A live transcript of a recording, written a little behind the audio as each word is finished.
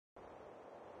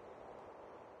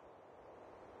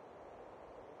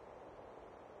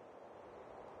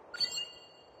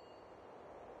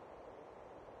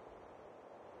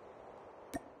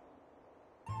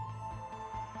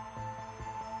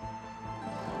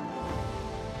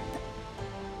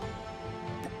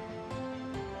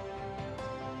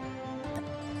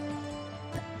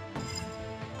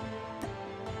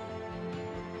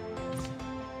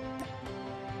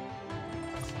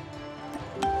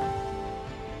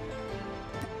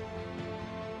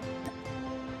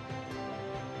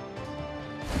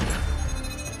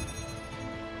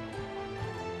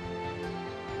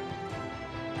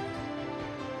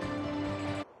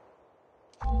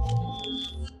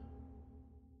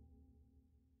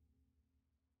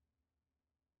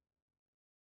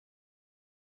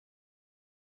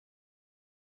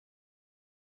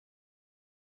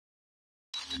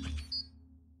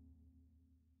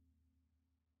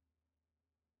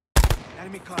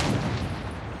Enemy contact.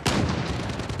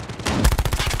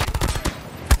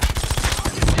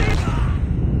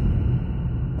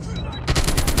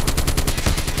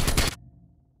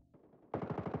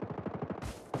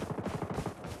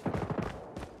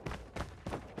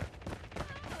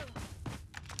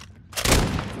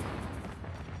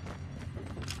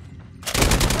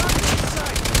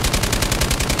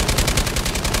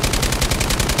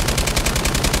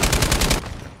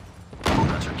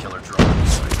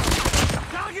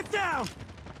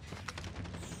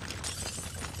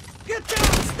 Get down,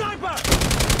 sniper!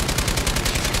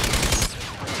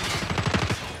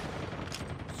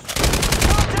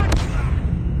 Contact!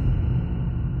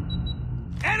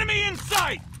 Enemy in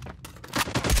sight!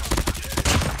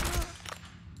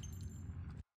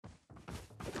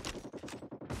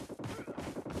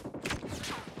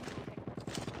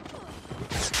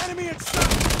 Enemy in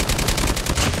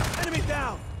sight! Enemy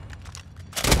down!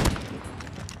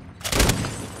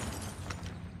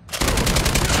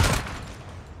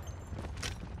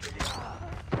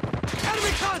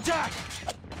 Contact!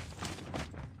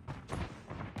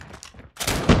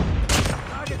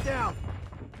 Target down!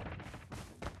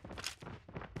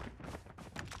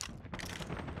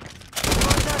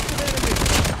 Contact with enemy!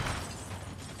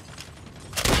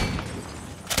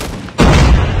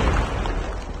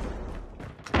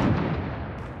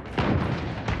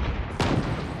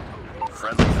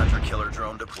 Friendly hunter-killer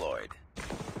drone deployed.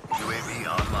 UAV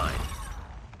online.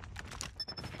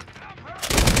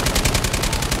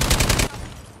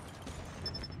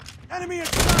 Enemy in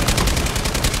sight!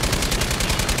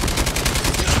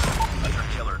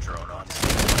 Hunter-killer drone on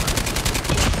scene.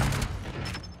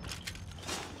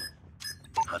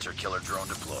 Hunter-killer drone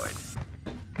deployed.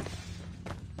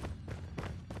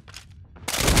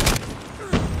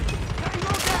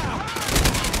 Tango down!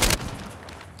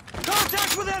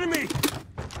 Contact with enemy!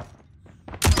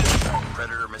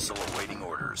 Predator missile awaiting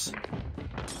orders.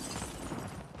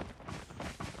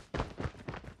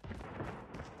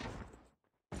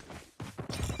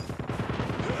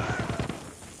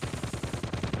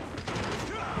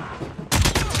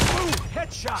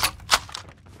 Headshot!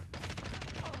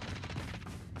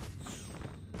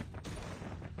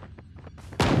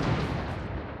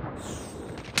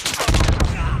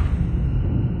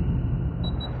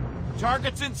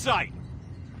 Targets in sight!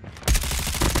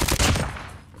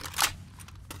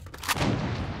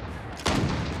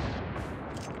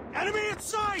 Enemy in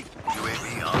sight!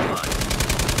 UAV online.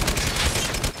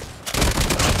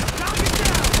 Target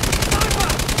down!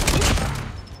 Sniper!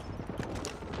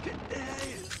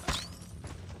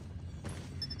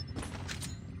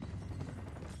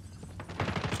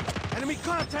 Enemy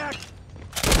contact!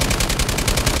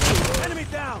 Enemy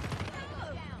down!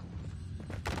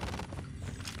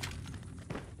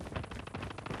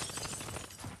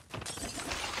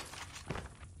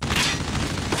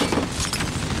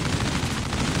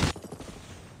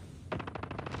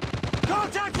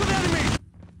 Contact with enemy!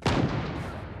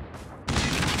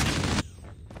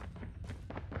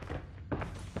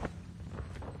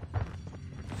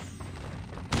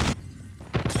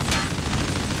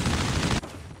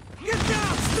 Get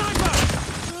down, sniper!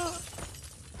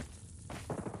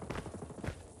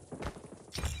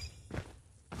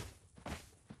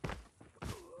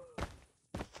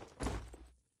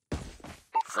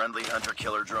 Friendly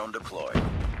hunter-killer drone deployed.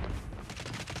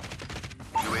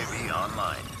 UAV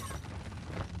online.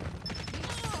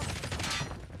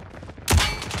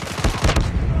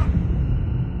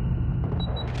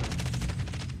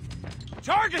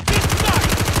 Target this side!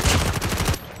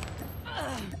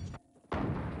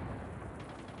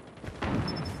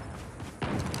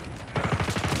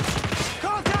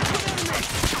 Contact with enemy! Nice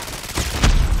shot!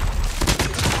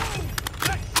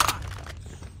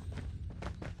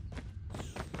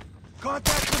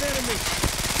 Contact with enemy!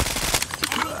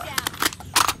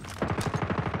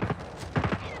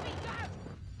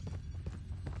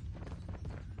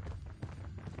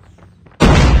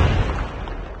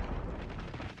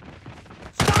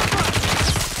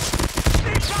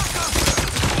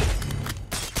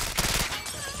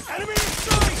 Enemy in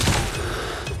sight!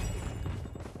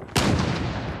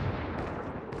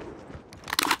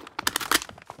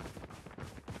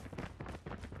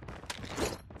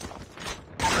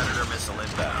 Predator missile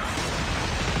inbound.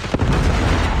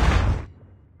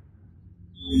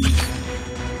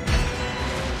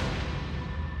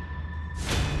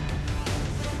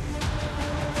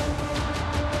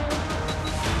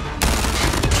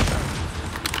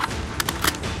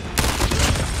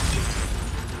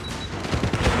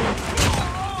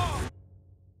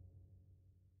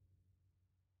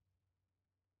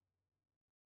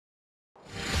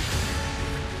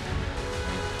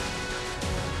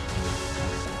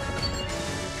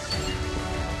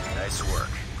 Nice work.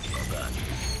 Well done.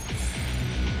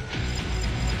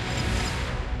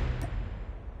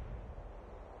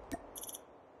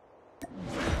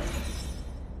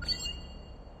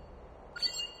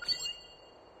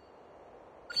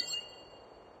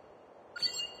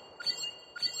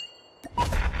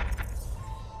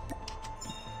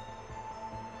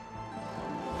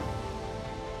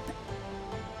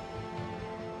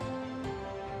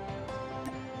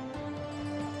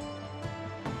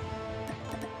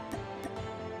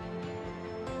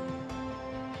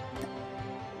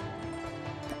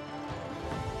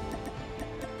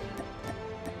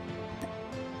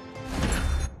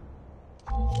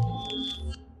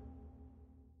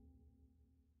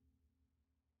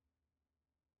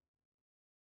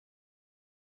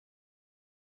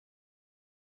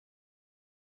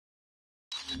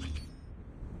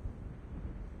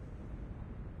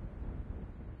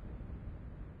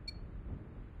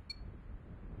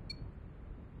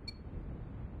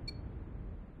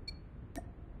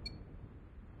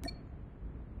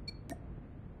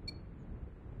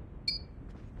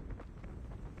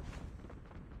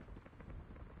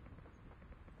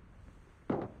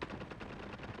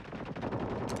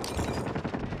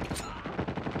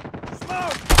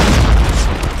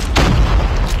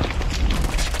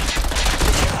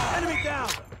 Enemy down!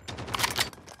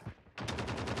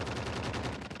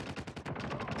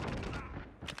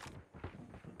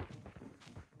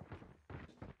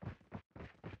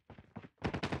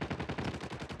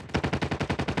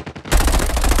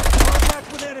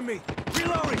 Contact with enemy!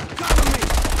 Reloading! Cover me!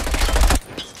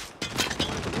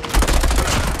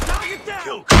 Target down!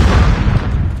 Kill.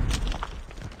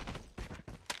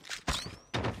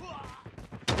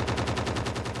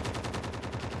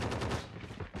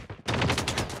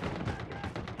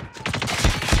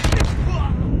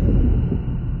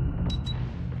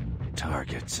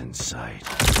 Targets in sight.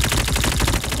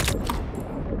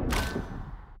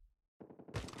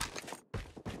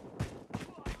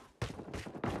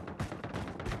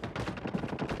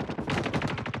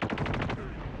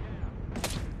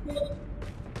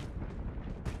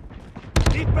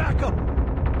 Need backup!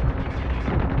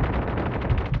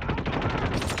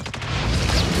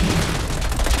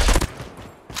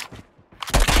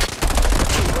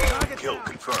 Target Kill down.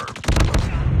 confirmed.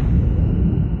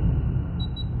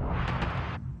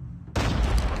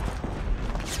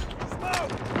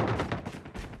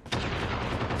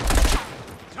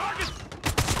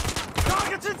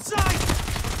 Target's in sight!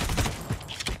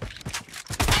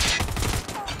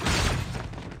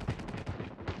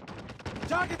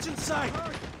 Target's in sight!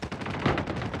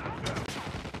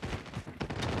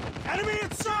 Enemy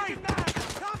in sight!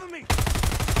 Cover me!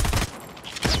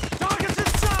 Target's in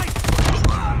sight!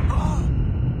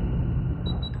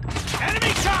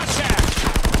 Enemy contact!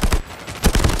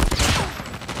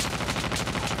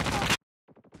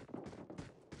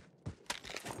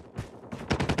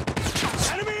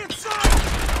 Enemy in sight!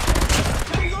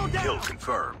 Tango down! Kill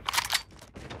confirmed.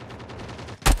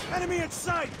 Enemy in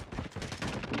sight!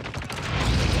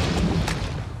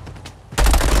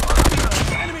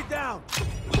 Enemy down!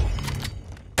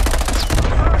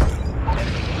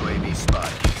 Enemy UAV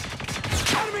spotted.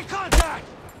 Enemy contact!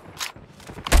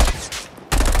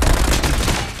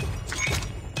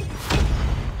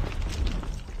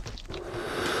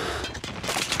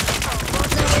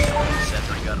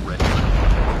 Sentry gun ready.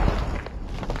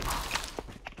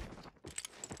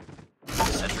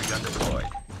 Sentry gun deployed.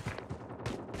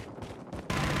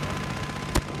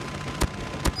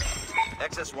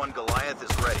 XS-1 Goliath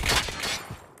is ready.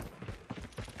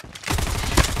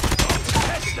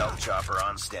 Stealth chopper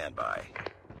on standby.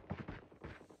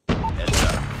 Heads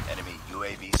up. Enemy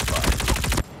UAV spotted.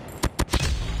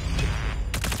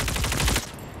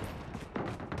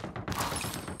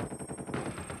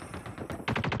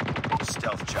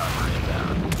 Stealth chopper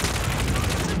inbound.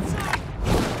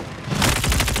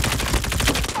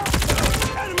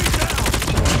 Enemy down!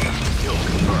 Kill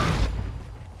confirmed.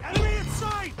 Enemy in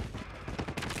sight!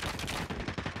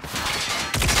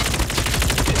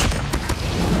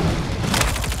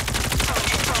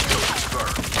 Kill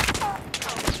confirmed.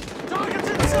 Target's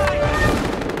in sight!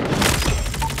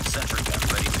 Sentry gun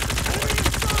ready to deploy. Enemy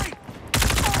in sight!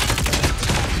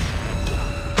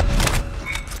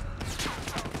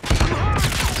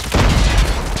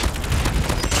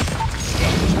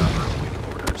 Stealth chopper awaiting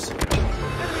orders.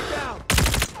 Enemy down!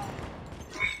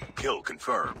 Kill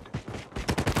confirmed.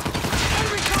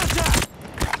 Enemy contact!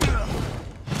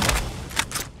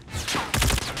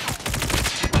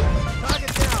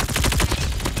 Target down!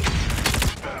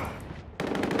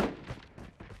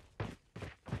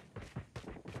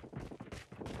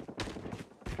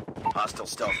 Hostile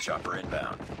stealth chopper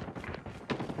inbound.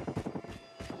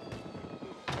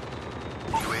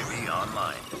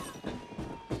 online.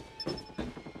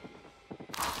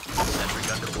 Sentry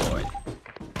gun deployed.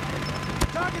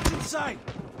 Target's in sight!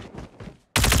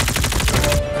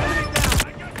 Enemy down!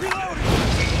 Reloading!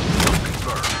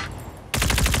 Confirmed.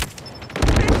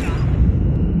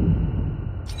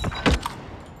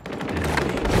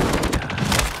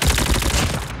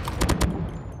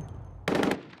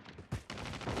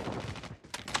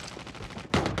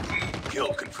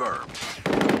 Kill confirmed.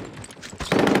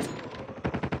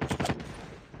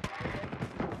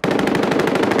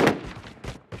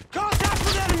 Contact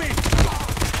with enemy!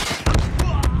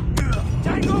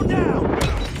 Tango down!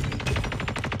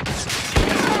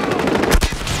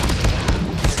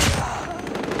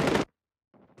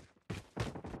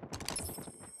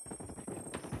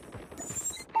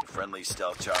 Friendly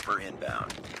stealth chopper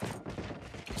inbound.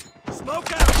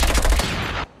 Smoke out!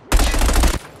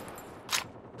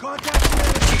 Contact with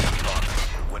enemy!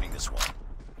 We're winning this one.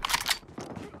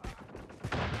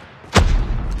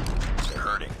 They're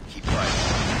hurting. Keep fighting.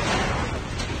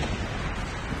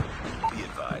 Be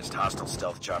advised, hostile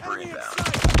stealth chopper Enemy in inbound. sight!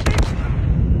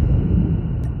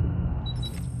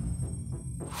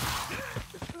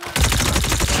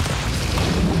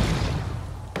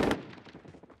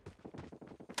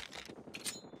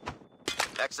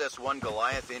 XS-1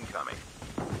 Goliath incoming.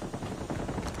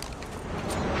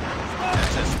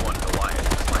 XS-1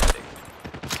 Goliath is landing.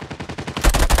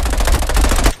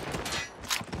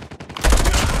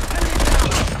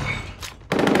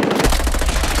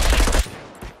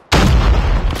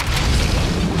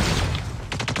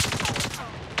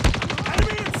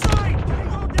 Enemy in sight!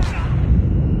 Tango down!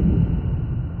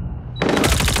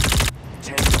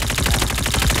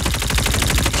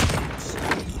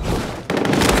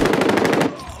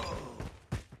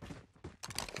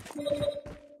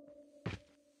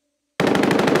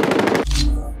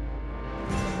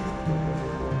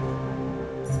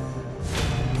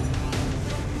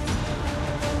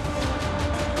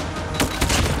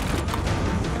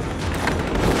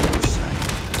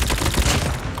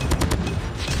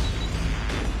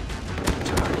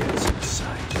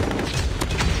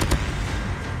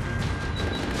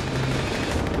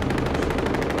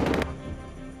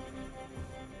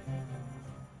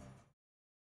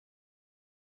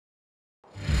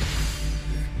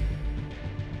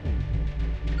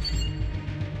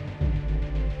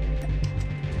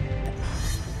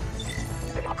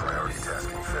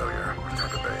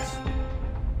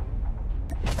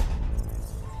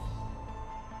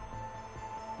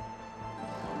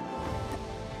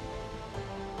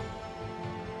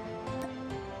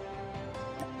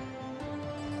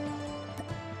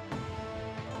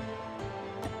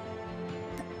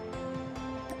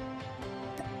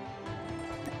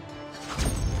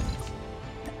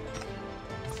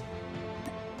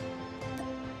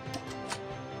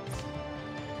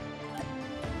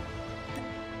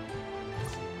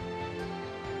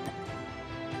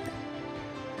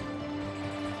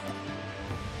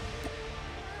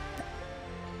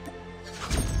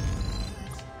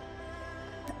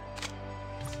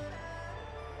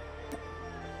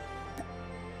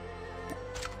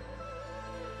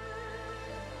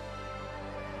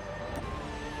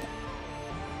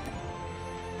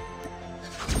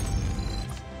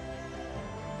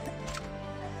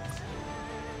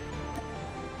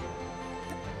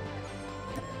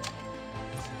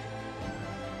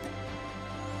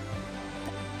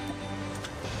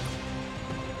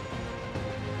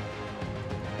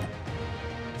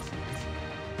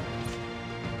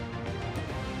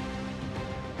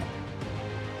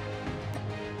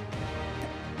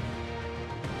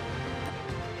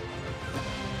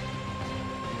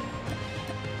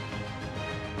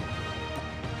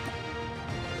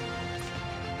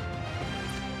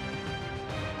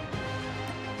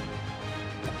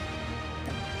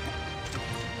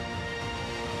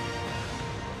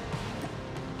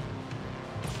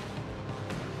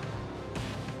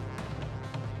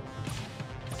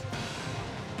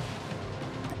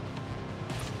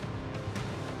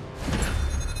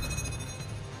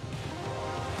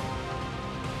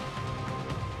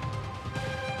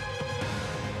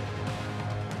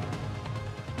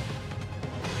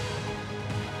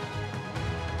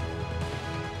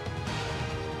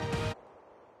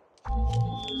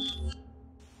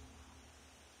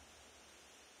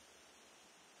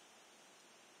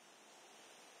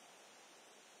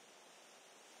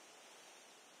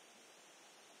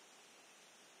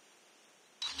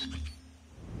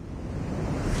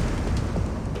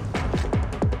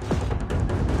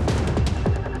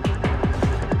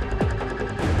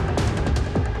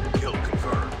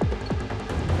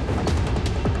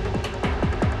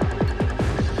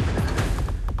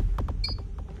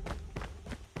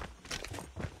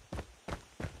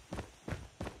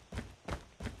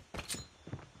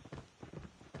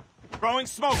 Throwing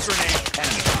smoke grenade.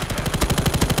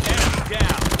 Enemy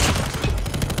down.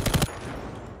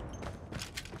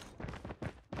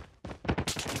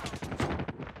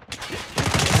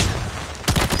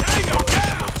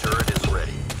 Turret is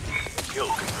ready. Kill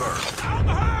confirmed. I'm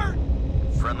hurt.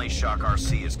 Friendly Shock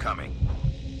RC is coming.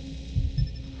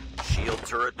 Shield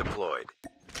turret deployed.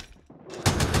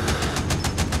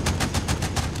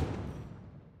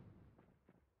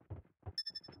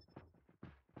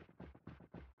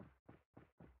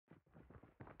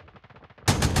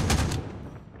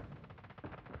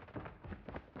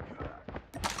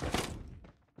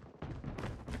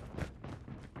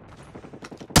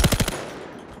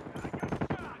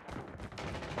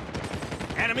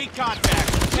 Enemy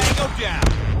contact. Tango down.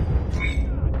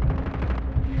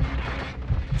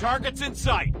 Targets in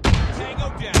sight. Tango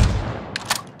down.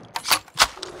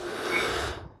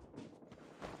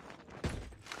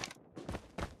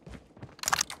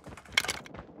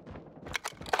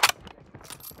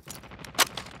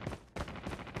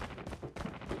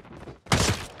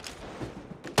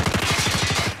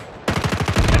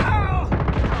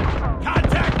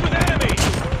 Contact with enemy.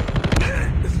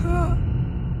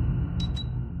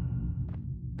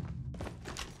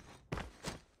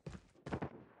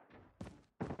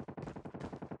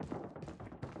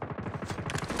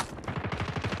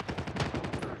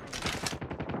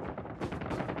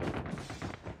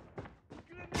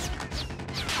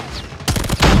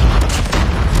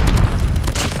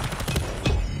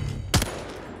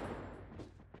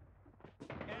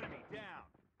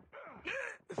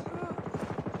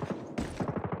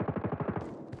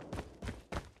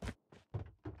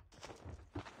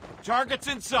 Targets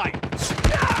in sight. Targets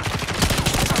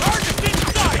in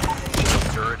sight.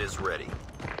 Turret is ready.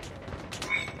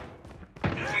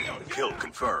 Kill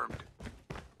confirmed.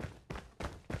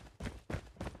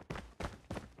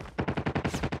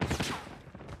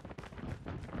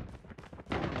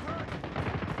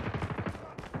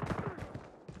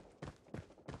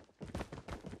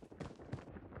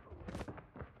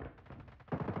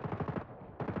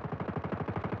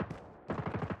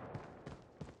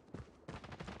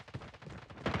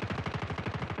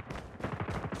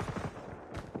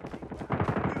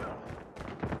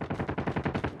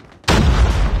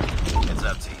 Heads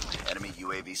up, team. Enemy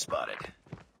UAV spotted.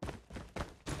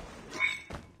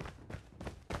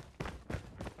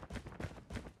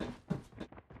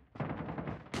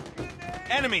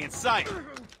 Enemy in sight.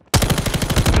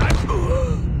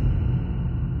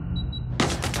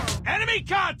 Enemy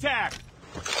contact.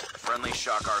 Friendly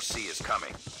Shock RC is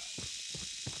coming.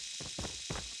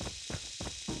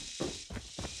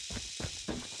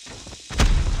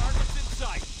 Targets in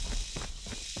sight.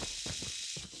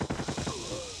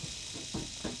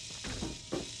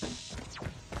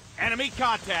 Enemy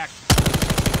contact.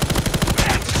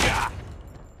 Headshot.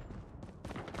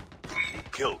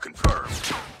 Kill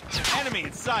confirmed. Enemy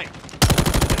in sight.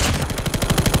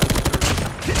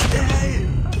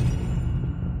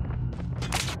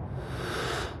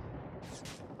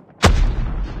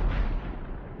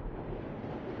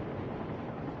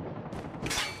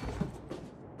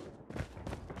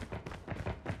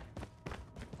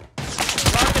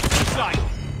 Targets in sight.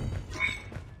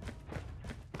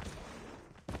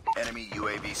 Enemy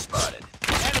UAV spotted.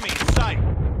 Enemy in sight.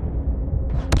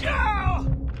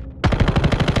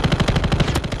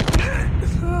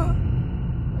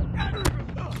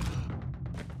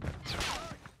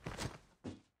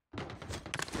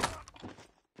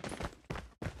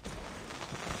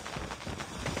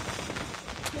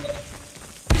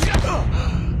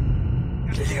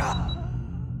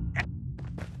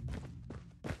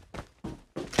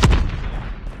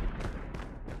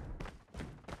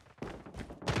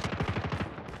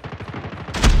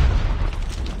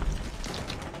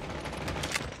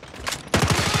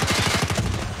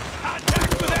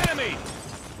 Contact with enemy.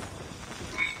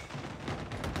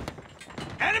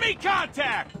 Enemy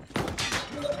contact.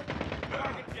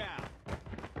 Target down.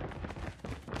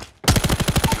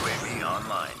 UAV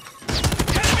online.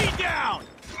 Enemy down.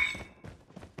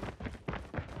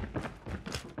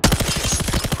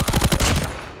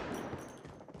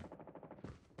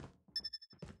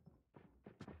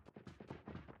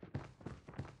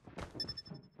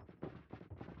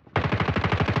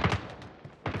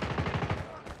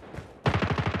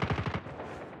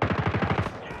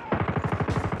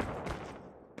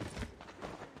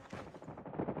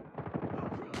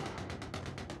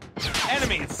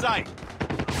 Enemy in sight.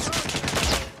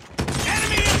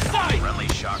 Enemy in sight. Friendly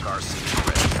Shock RC is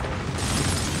ready.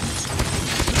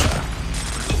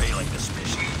 Failing this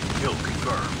mission. Kill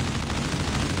confirmed.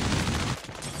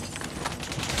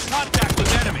 Contact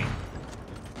with enemy.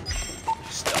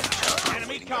 Stealth chopper Enemy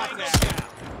waiting on contact.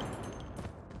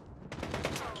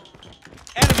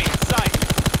 Enemy in sight.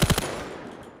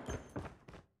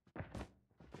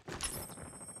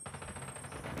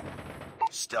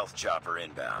 Stealth chopper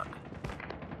inbound.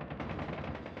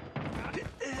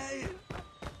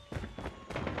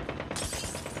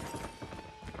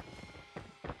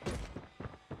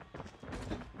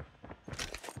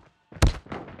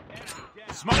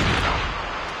 Smoke.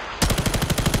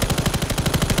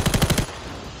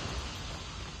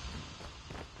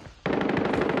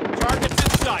 Targets in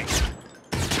sight.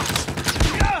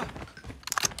 Yeah.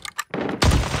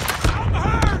 I'm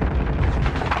hurt.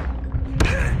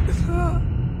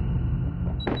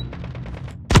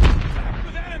 Attack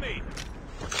with enemy.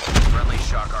 Friendly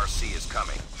Shock RC is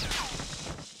coming.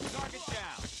 Target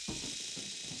down.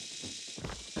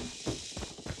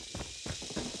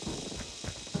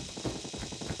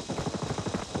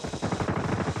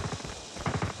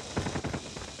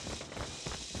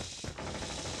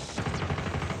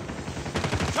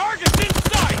 Target's in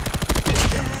sight!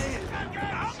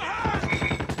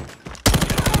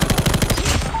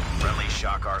 Friendly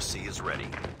Shock RC is ready.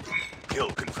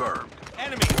 Kill confirmed.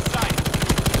 Enemy in sight!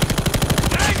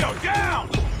 Tango down!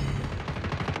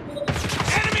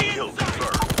 Enemy in Kill sight!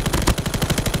 confirmed.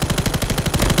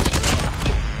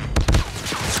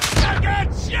 I got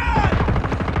shot!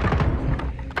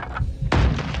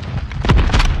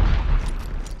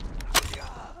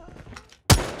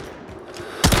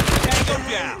 Tango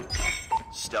down!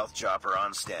 Stealth chopper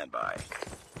on standby.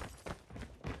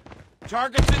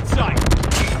 Target's in sight!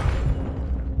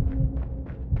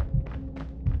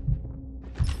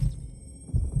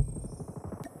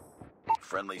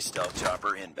 Friendly stealth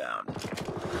chopper inbound.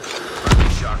 Friendly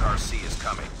Shock RC is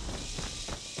coming.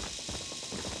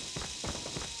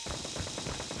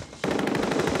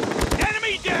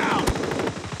 Enemy down!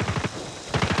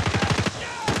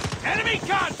 Enemy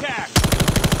contact!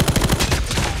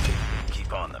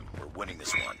 Keep on them. We're winning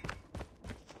this one.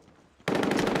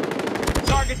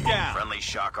 Target down! Friendly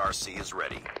Shock RC is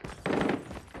ready.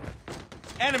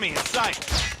 Enemy in sight!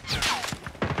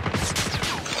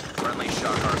 Friendly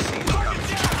Shock RC is coming.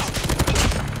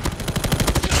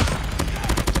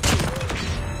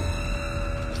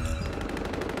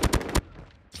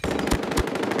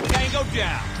 Tango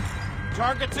down!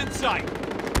 Target's in sight!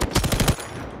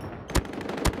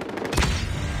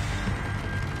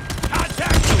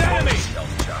 Contact with enemy!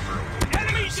 Stealth chopper awaiting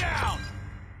Enemy orders. down!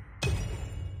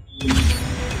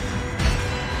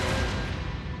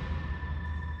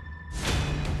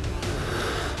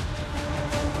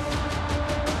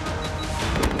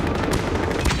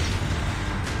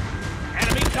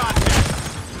 Enemy contact!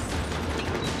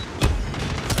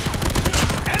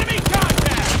 Enemy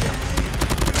contact!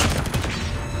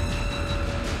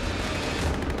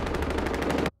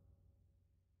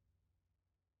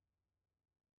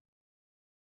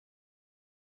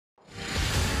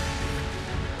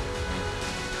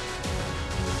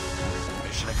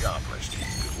 Mission accomplished.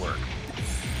 Good work.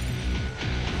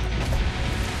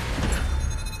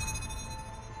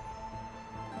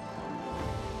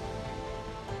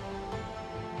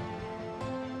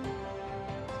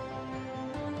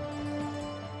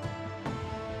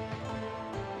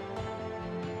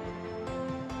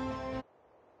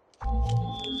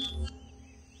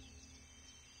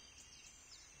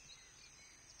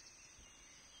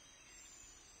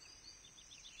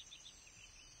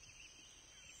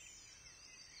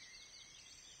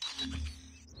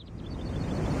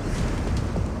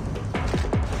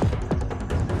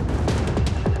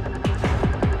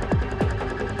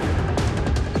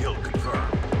 Kill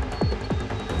confirmed.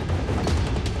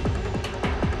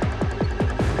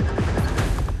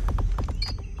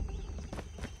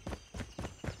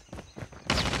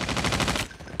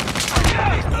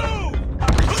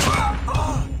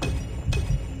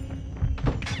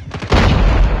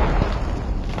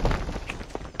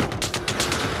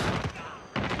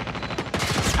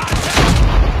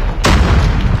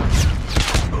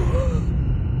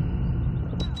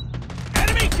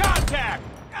 Enemy contact!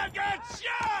 I got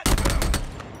shot!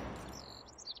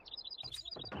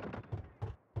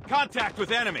 Contact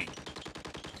with enemy.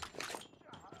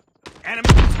 Enemy.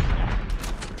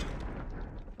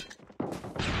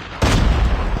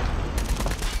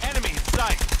 Enemy in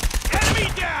sight. Enemy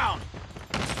down!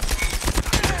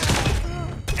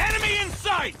 Enemy in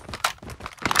sight!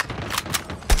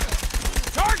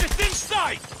 Target's in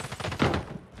sight!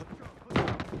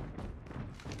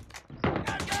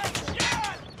 I got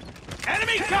shot!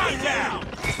 Enemy contact!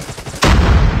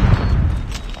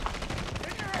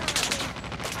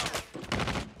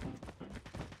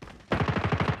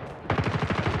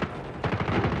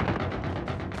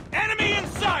 Enemy in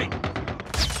sight!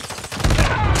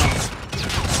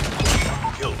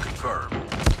 Kill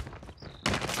confirmed.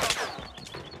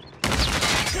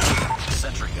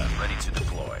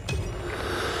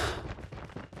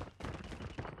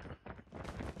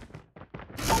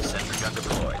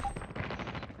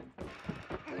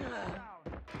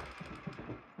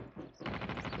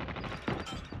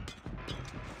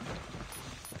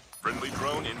 Friendly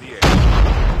drone in the air.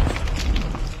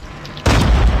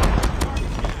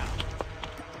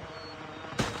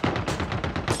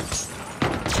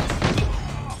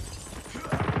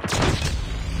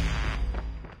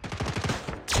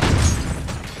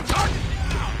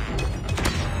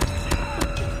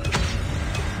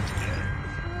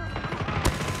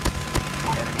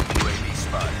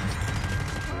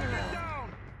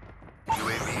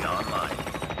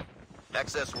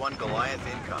 XS-1 Goliath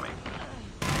incoming.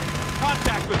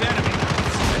 Contact with enemy.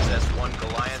 XS-1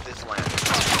 Goliath is landing.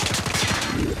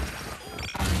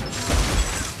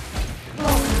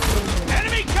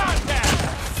 Enemy contact!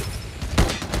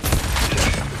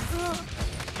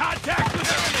 Contact with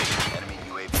enemy! Enemy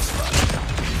UAV spotted.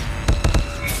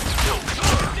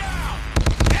 Down!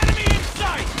 Enemy in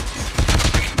sight!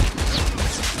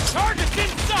 Target's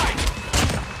in sight!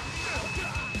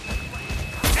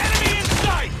 Enemy in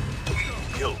sight!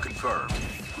 Kill confirmed.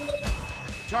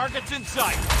 Target's in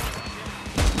sight!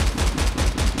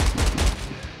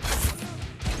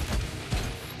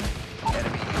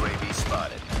 Enemy UAV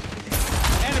spotted.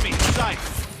 Enemy in sight!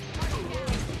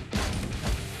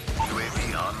 UAV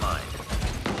online.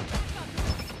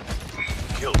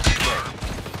 Kill confirmed.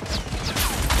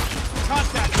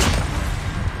 Contact with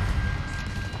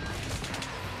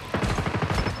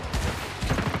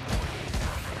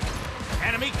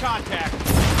enemy contact!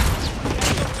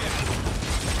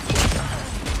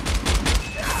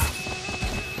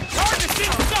 Target's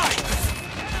in sight!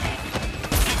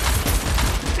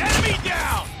 Enemy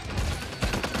down!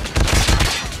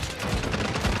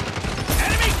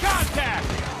 Enemy contact!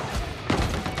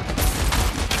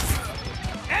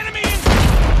 Enemy in...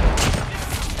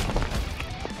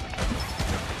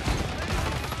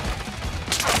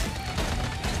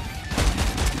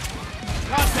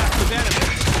 Contact with enemy!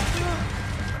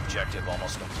 Objective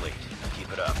almost complete.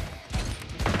 Keep it up.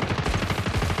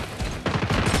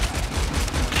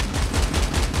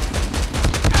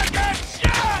 I got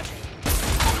shot!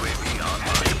 UAV Enemy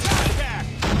online. contact!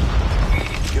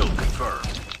 Kill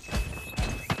confirmed.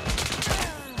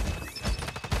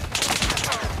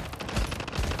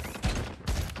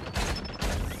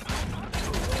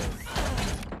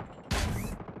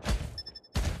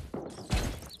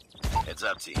 Heads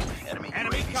up, team. Enemy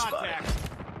Enemy UAV contact!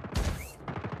 spotted.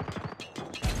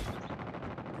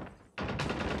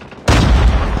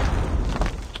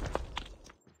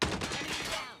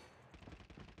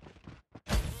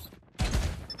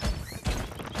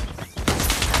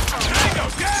 Tango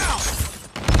down!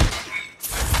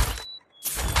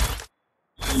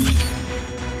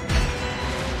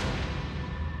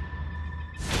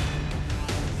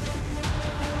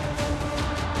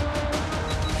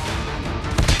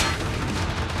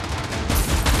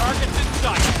 Target's in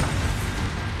sight.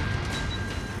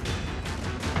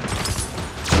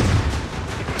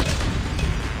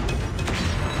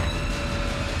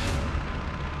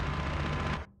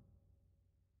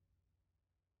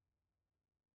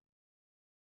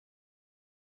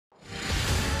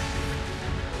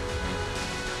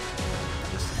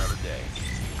 Just another day.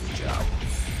 Good job.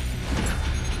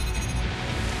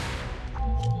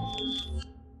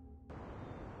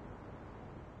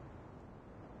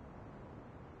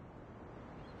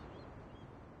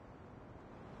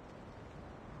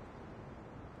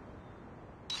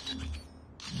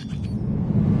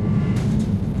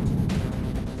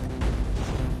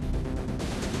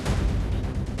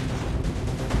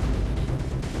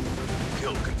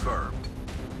 Kill confirmed.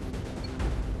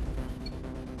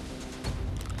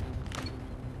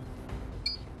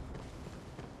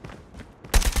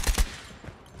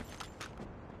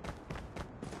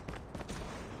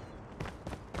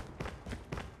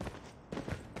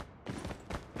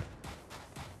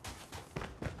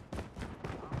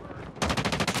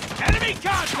 Enemy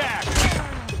contact!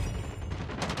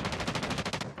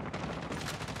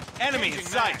 Enemy in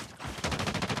sight.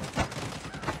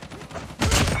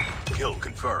 Kill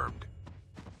confirmed.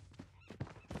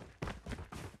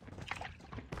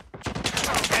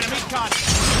 Enemy contact.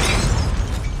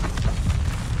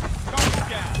 Target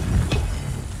down.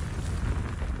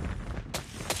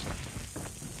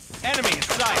 Enemy in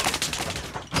sight.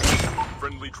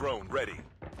 Friendly drone ready.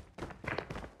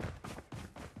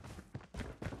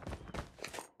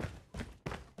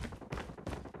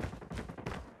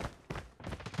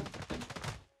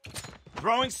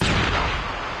 Throwing.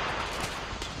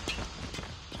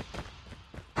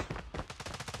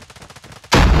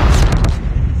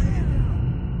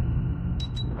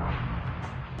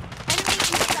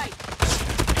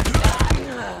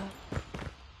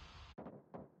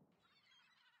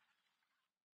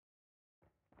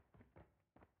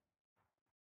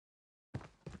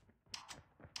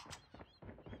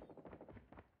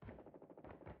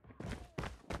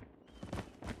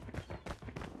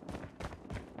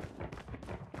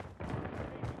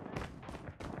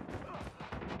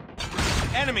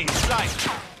 Enemy in sight.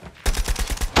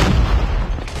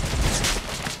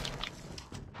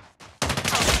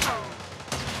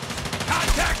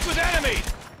 Contact with enemy.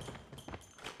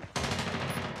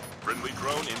 Friendly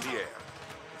drone in the air.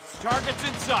 Targets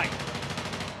in sight.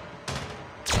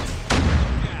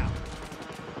 Down.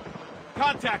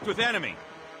 Contact with enemy.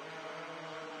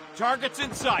 Targets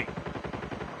in sight.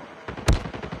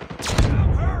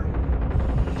 I'm hurt.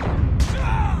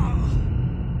 Ah!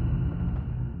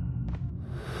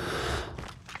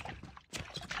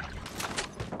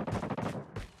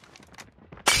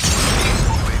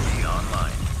 UAV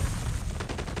online.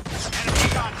 Enemy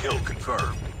contact. Kill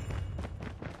confirmed.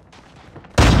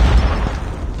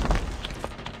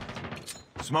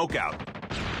 Smoke out.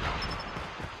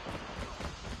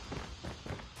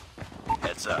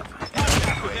 Heads up.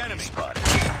 Contact with UAV enemy. spotted.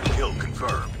 Kill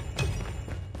confirmed.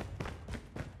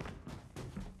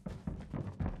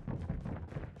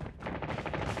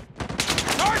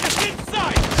 Targets in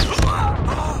sight.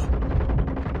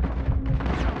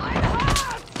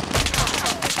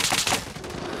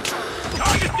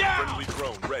 Target down. Friendly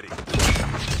drone ready.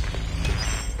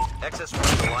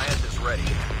 XS-1 Goliath is ready.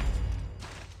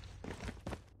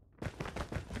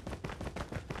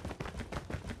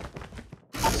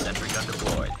 Sentry gun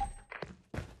deployed.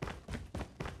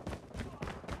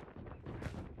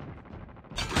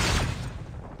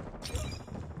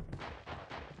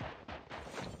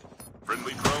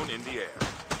 Friendly drone in the air.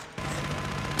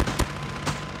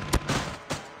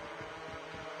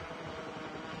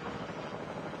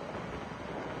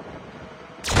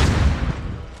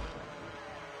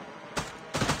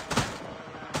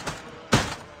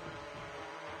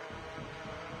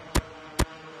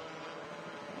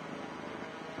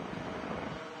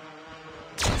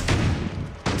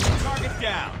 Target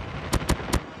down.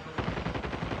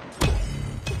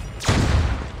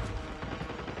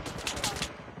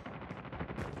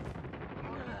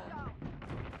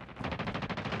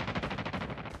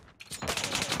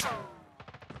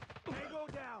 Tango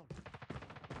down.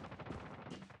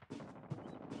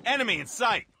 Enemy in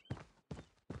sight.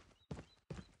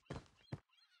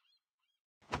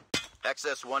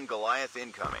 XS-1 Goliath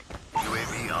incoming.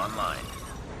 UAV online.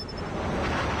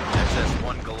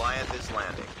 XS-1 Goliath is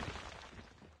landing.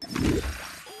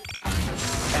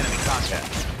 Enemy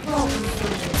contact.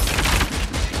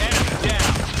 Enemy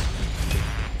down.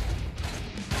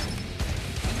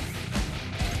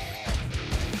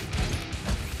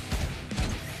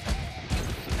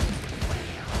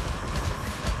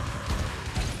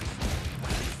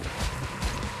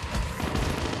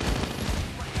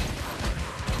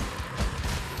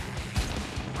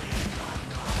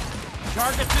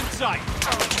 Targets in sight.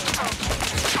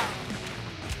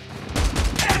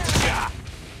 Headshot.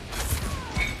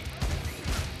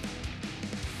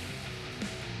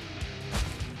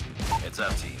 Heads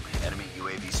up, team. Enemy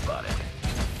UAV spotted.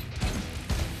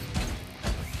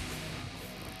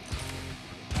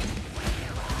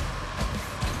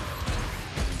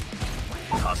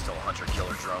 Hostile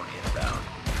hunter-killer drone inbound.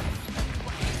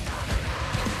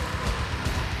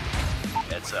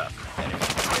 Heads up. Enemy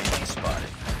UAV spotted.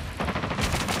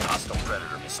 Hostile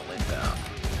predator missile inbound.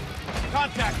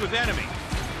 Contact with enemy.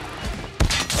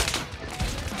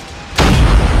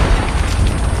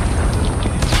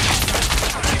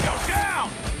 Tango down.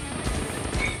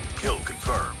 Kill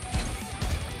confirmed.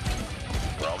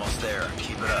 We're almost there.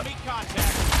 Keep it up. Enemy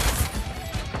contact.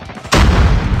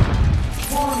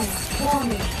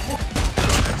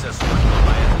 XS-1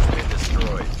 Goliath has been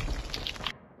destroyed.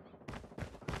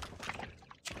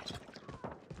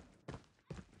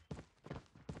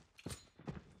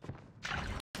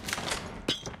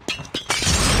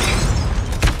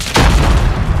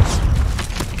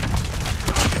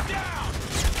 Down.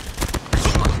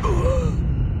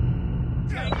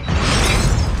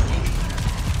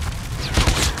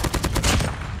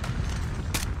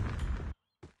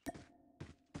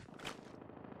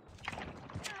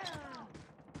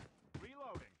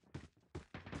 Reloading.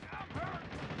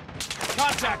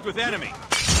 Contact with enemy.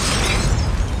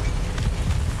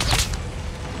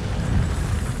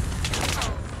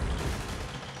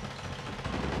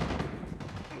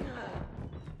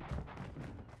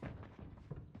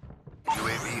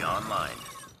 UAV online.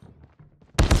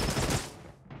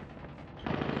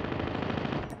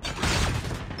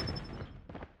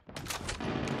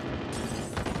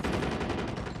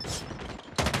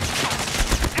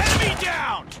 Enemy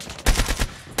down.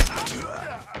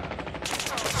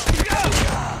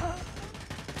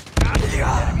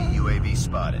 Enemy UAV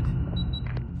spotted.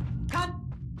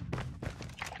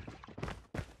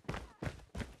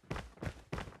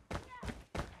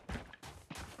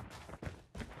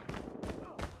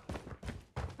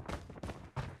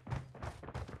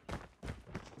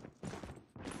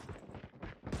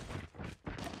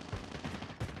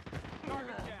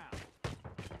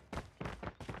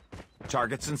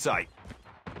 Targets in sight.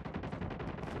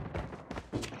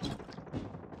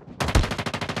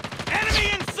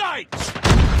 Enemy in sight!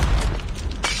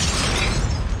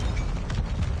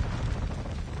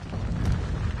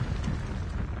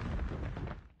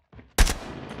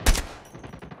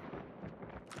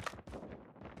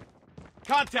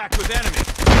 Contact with enemy!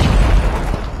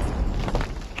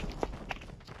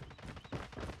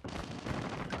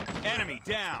 Enemy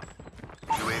down!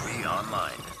 UAV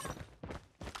online.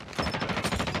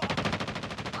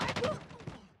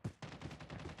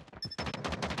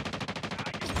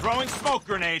 Throwing smoke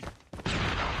grenade!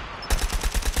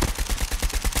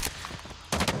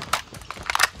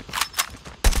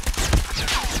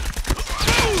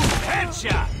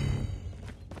 Headshot!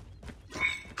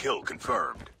 Kill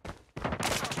confirmed.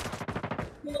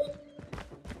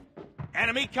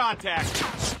 Enemy contact!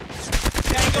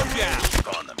 Tango down!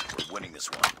 Keep on them. We're winning this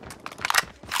one.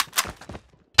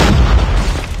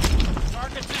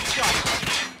 Targets in sight!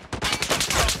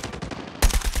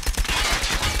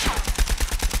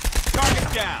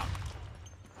 Target down!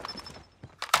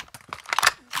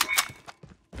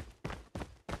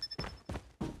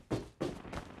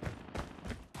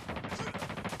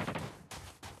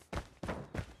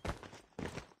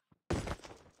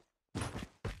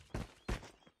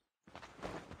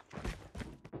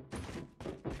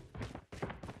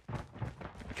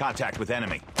 Contact with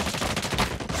enemy.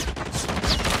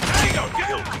 Tango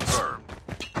Kill down! confirmed.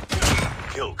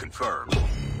 Kill confirmed.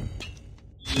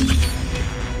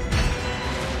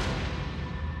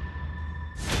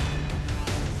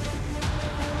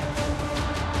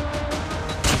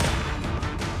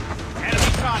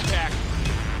 Enemy contact!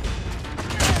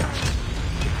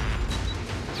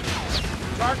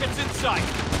 Targets in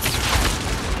sight!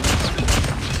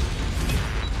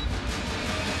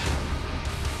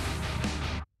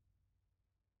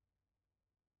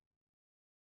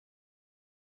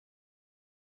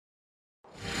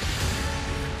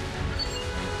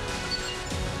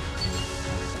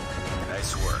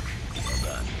 Nice work.